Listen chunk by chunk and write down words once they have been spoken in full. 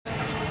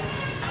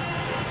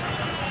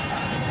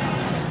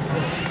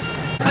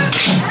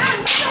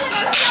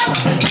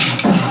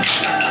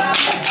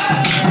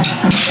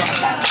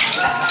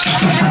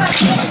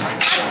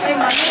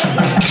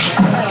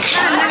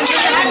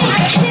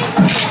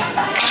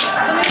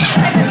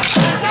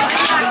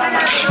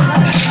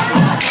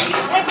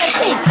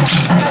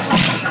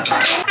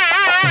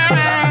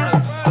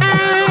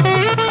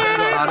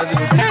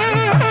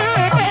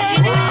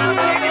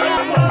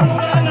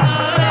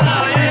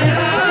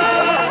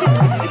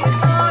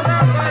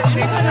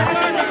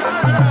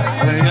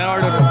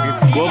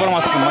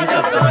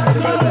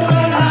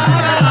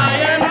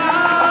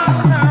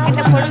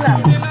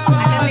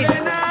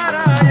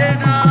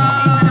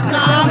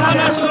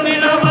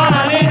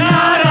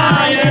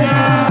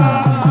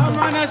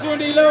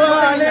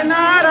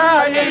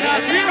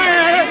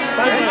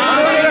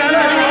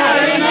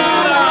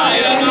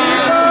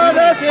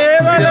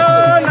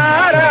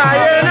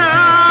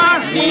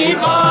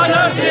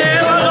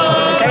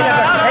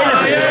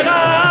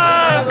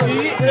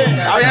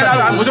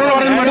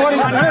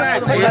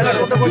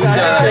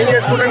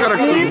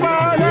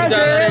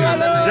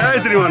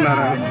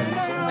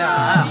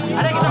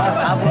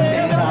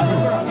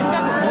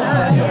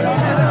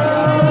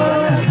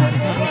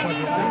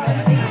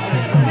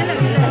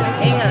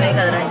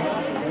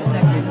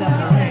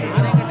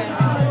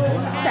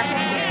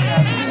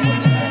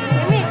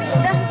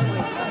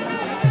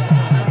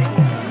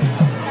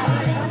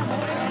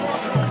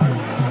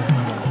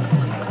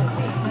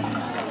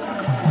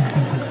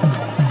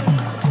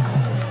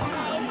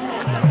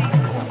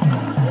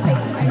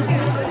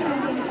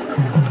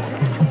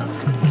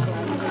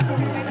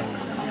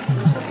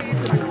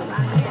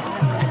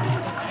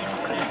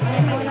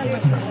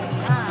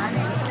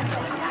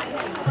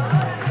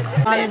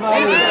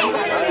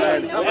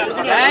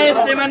जय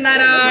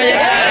श्रीमन्नारायण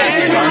जय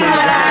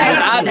श्रीमन्नारायण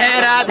राधे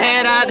राधे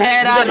राधे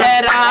राधे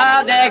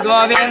राधे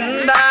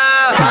गोविंद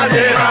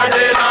राधे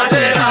राधे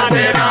राधे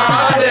राधे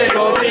राधे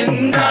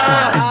गोविंद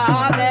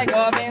राधे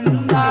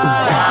गोविंद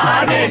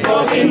राधे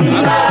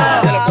गोविंद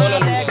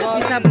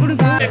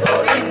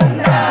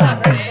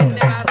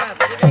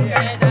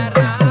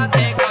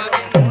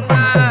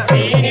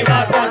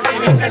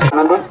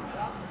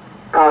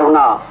కావున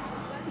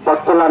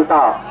భక్తులంతా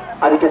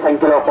అధిక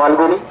సంఖ్యలో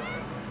పాల్గొని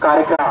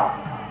కార్యక్రమ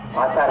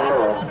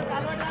ఆచార్యులు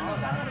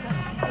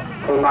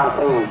శ్రీమాన్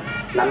శ్రీ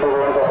నందు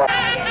వేణుగోపాల్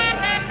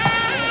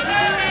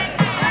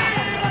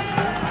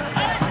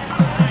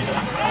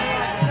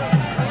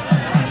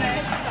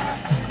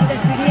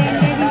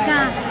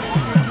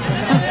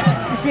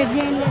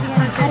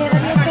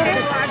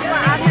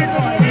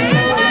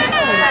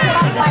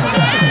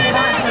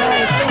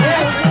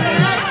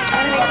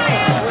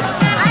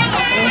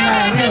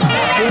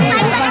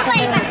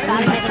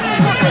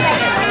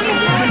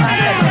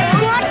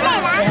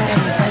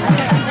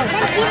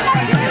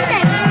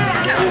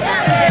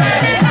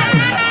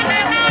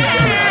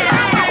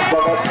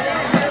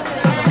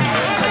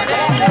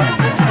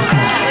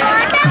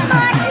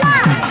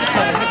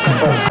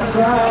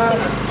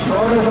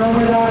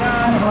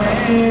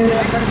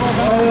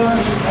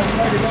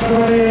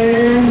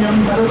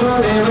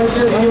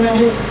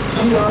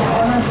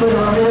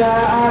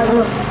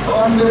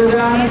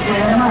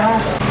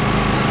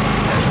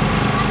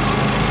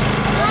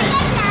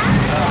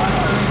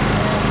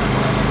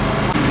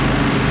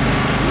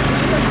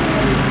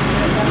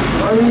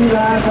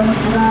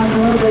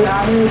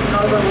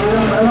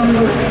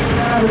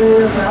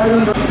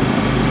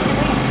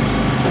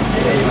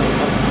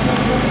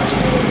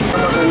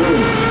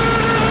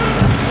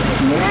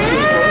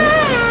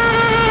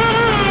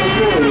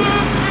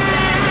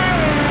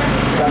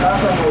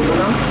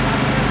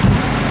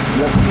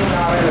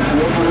లక్ష్మీనారాయణ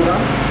సమూహంగా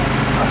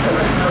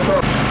అష్టలక్ష్మితో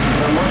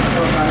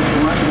బ్రహ్మోత్సవ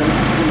కార్యక్రమాన్ని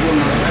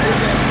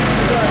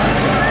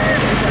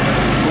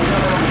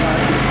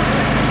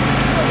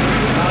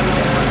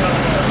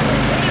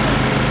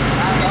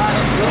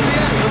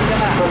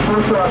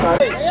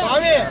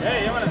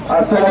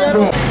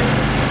అష్టలక్ష్మి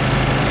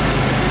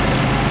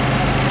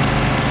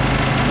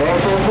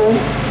దయచేసి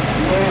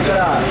మేము ఇక్కడ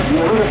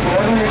ఎవరు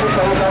పేరు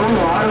చదువుతాము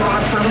వారు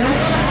మాత్రమే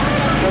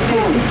చెప్పి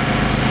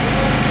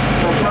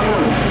చెప్పను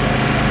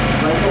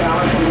బయట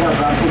రావాల్సిందిగా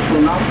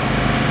ప్రార్థిస్తున్నాం.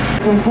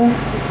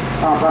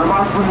 ఆ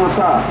పరమాత్మ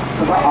యొక్క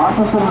శుభ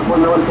ఆశస్సులను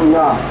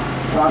పొందవలసిందిగా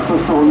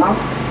ప్రార్థిస్తూ ఉన్నాం.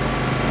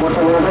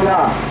 మొట్టమొదటిగా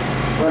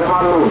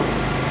పెరుమాళ్ళు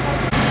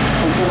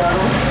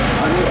చెప్పినారు.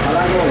 అది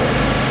అలాగే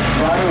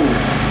వారి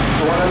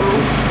సోదరులు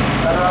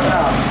తర్వాత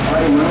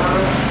వారి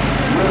మనవలు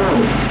మీరు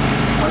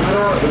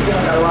అందులో ఎక్కిన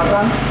తర్వాత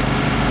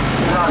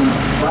శ్రీమాన్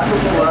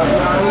వాసిష్ఠ వాసు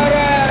గారు,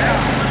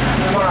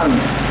 శ్రీమాన్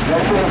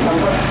జైపూర్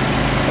సంపత్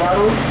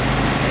గారు,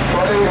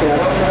 సోదరి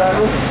అరవింద్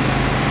గారు,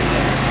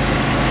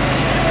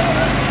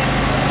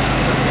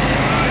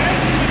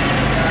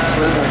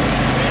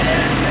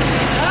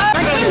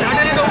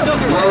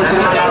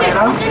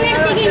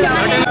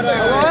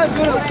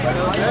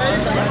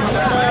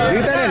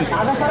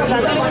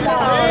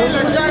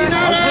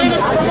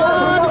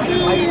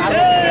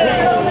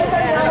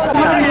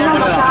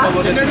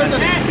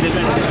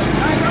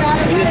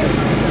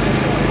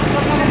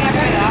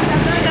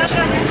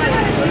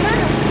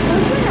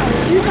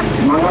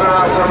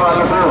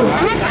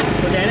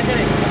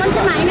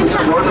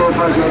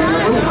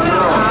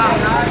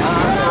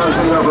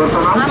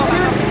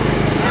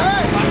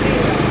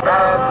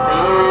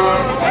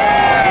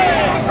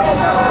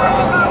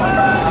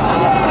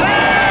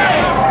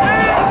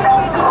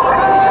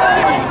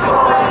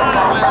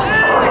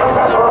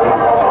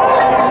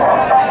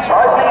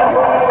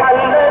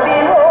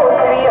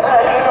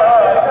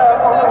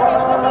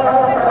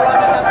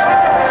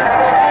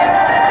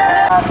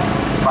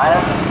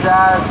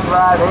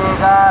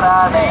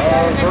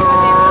 ధికరణేషు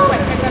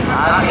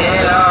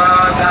అఖిలో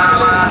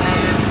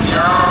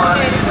గమనిత్యో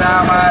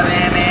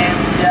నిత్యమది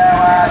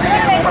నిత్యమది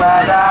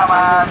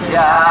ప్రజమధ్యాత్వం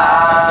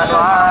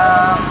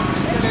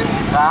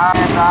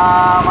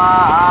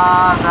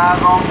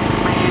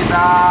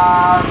కామహాసగుంభితా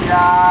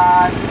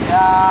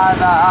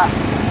వ్యాఖ్యాత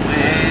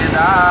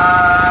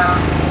వేదాన్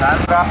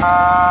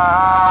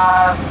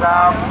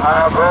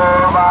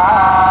సంభూవా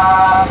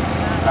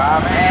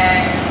కామే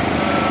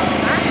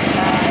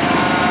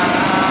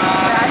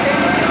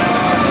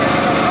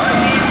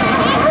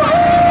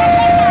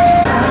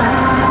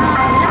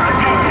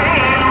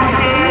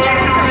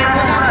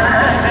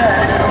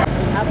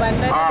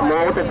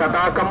మోటి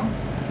తటాకం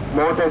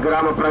మోటి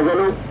గ్రామ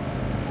ప్రజలు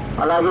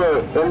అలాగే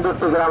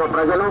ఎందుట్టు గ్రామ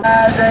ప్రజలు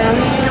జై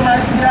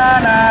మధ్య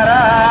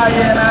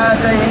నారాయణ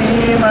జై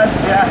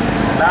మధ్య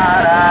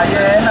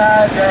నారాయణ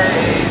జై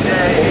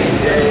జై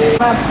జై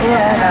మధ్య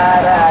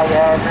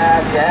నారాయణ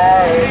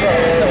జై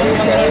జై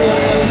జై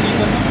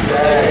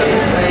జై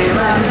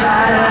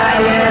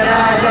శ్రీమన్నారాయణ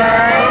జై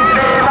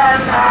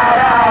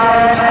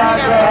శ్రీమన్నారాయణ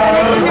జై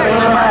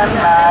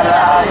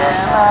శ్రీమన్నారాయణ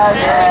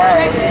జై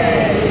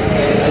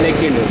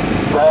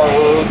జై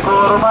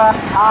కుర్మ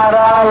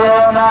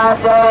నారాయణ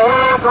జై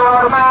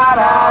కుర్మ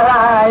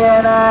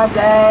నారాయణ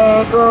జై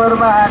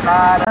కుర్మ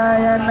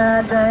నారాయణ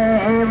జై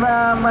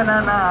వామన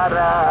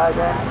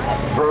నారాయణ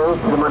జై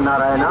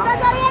శ్రీమన్నారాయణ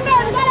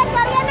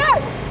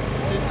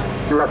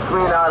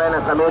లక్ష్మీనారాయణ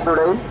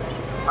సమేతుడై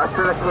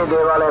అష్టలక్ష్మీ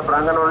దేవాలయ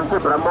ప్రాంగణం నుంచి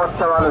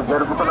బ్రహ్మోత్సవాలు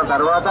జరుపుకున్న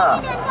తర్వాత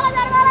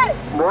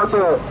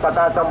మోటే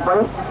పతాకంపై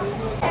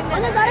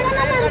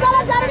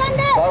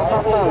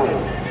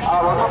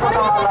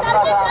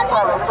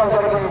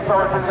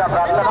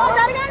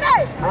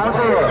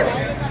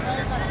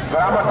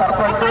గ్రామ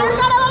సర్పంచ్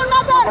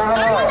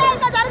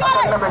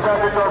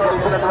మెజారిటీతో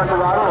గెలిచినటువంటి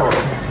వారు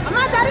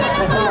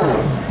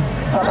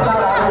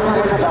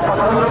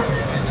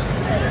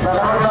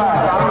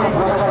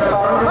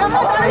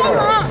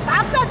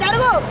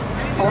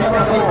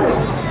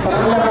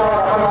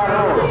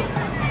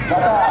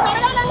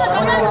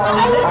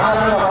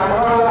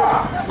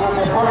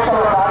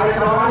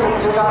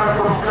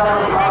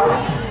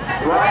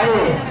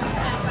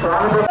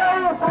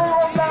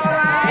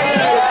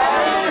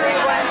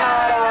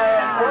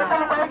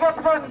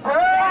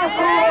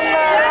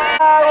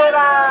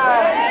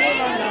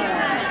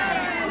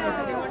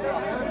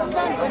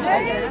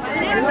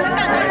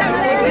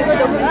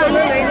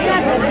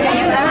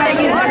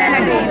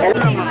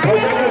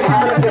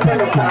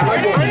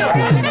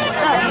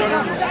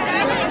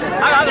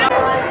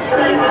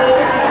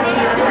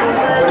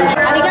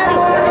అది కాదు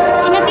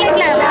చిన్న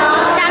ప్లేట్ల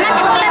చాలా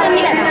తక్కువది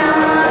ఉంది కదా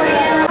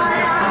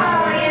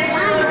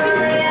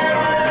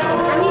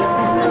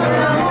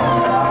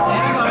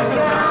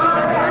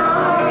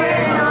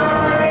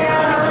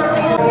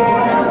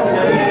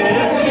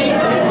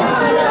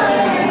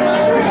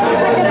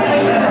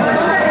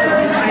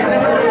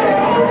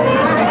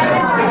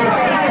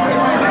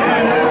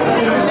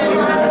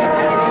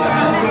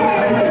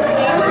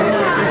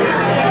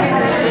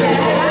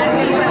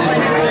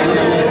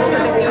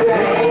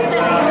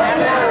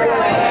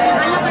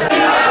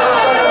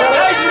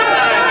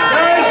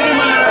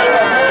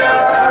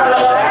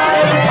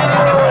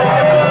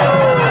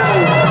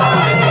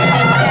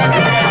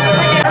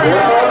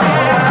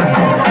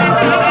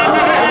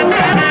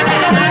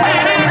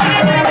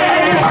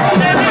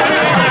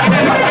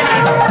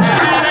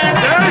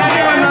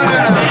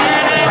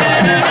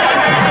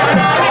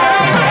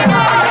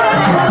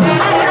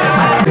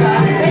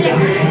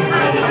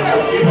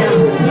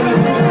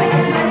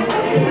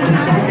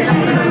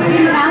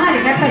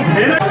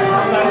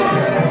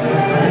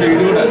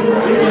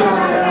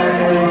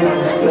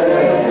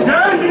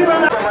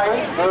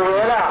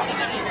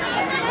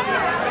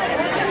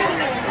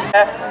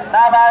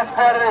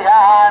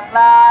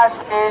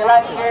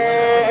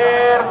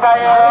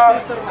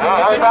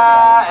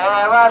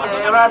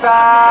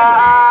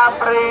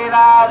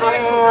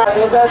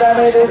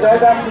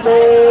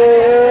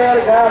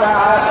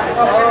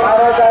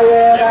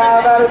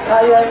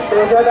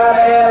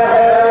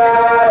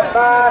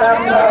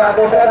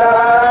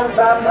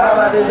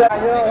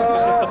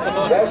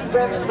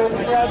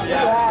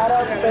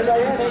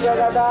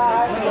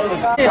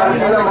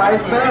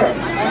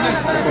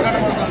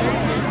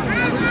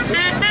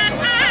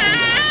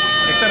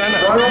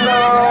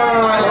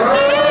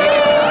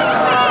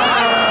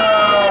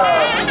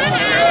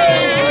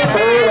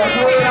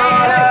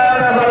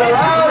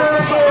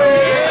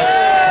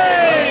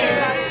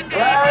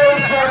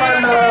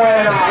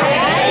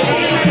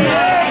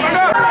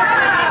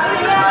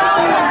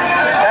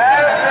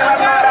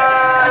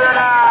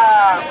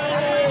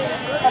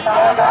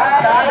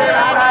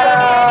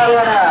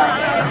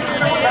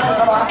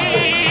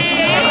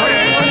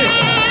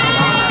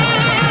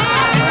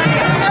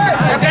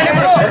జై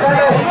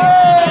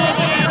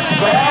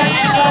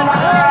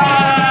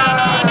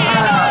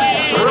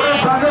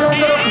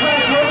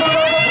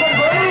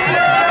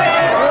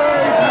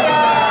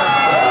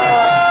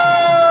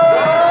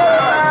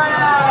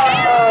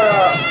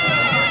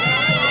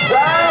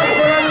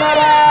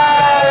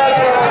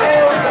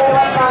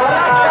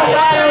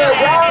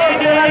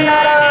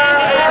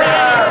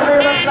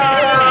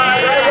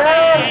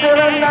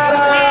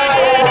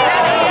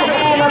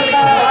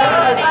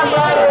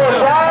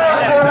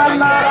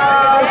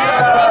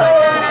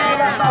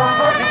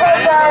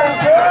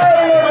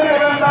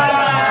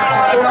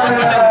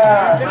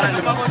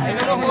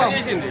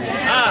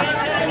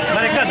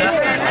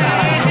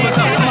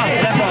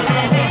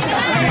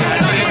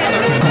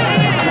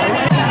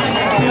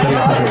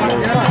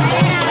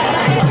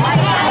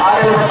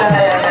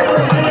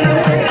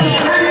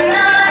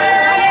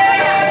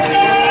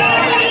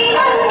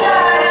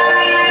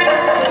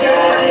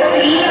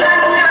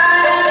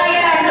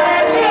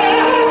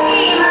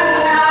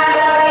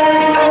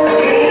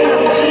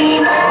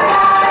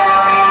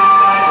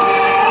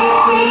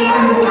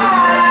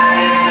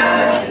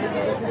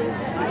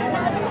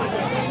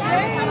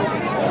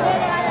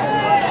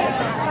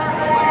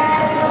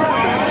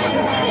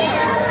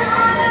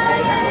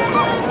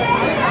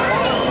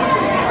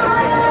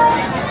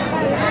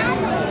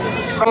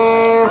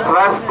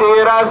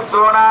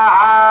सुनः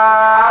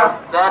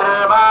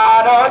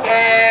सर्वानुकेभ्यः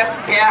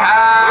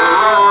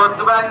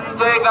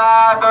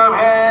उद्वञ्जिकातु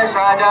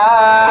भेषजा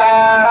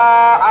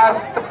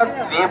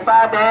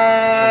अस्तद्विपदे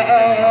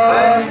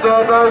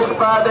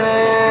पञ्चदुष्पदे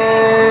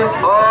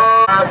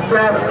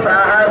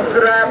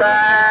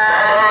सहस्रभारं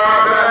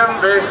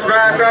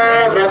विश्वतो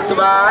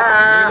कृत्वा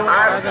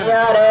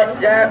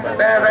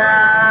अन्यरजस्तदा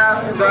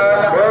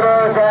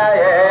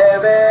पुरुषये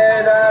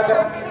वेदं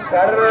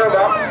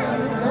सर्वं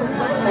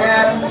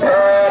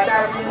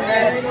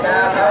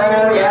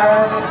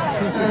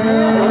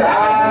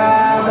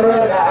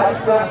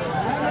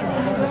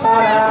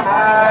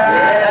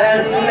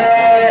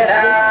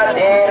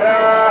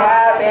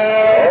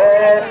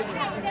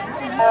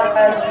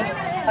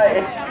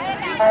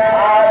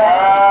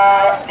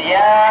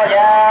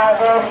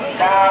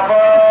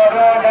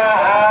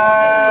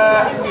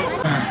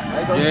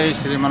జై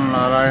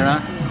శ్రీమన్నారాయణ.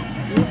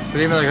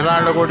 శ్రీమద్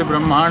అఖిలాండకోటి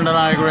బ్రహ్మాండ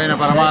నాయకుడైన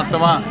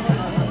పరమాత్మ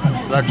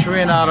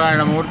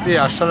లక్ష్మీనారాయణమూర్తి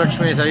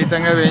అష్టలక్ష్మి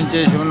సహితంగా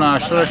వేయించేసి ఉన్న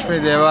అష్టలక్ష్మి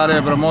దేవాలయ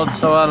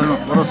బ్రహ్మోత్సవాలను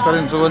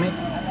పురస్కరించుకొని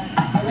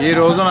ఈ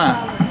రోజున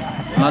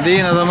నదీ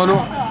నదములు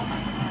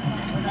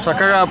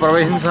చక్కగా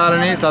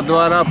ప్రవహించాలని,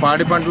 తద్వారా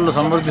పాడి పంటలు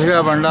సమృద్ధిగా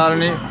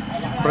పండాలని,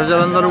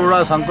 ప్రజలందరూ కూడా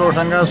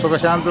సంతోషంగా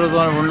సుఖశాంతులతో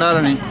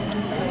ఉండాలని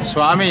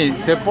స్వామి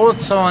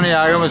తెప్పోత్సవం అనే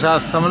ఆగమ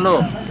శాస్త్రంలో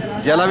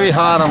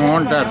జలవిహారము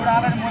అంటారు.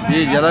 ఈ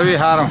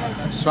జలవిహారం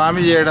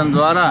స్వామి చేయడం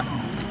ద్వారా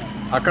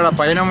అక్కడ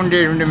పైన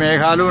ఉండేటువంటి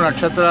మేఘాలు,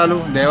 నక్షత్రాలు,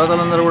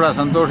 దేవతలందరూ కూడా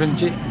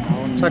సంతోషించి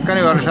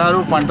చక్కని వర్షాలు,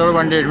 పంటలు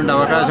పండేటువంటి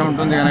అవకాశం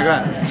ఉంటుంది. కనుక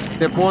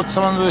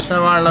తెప్పోత్సవం చూసిన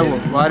వాళ్లకు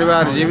వారి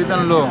వారి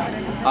జీవితంలో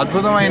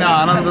అద్భుతమైన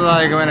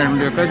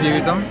ఆనందదాయకమైనటువంటి యొక్క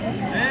జీవితం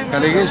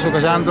కలిగి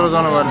సుఖశాంతులతో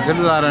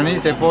వర్ధిల్లారని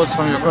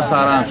తెప్పోత్సవం యొక్క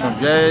సారాంశం.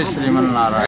 జై శ్రీమన్నారాయణ.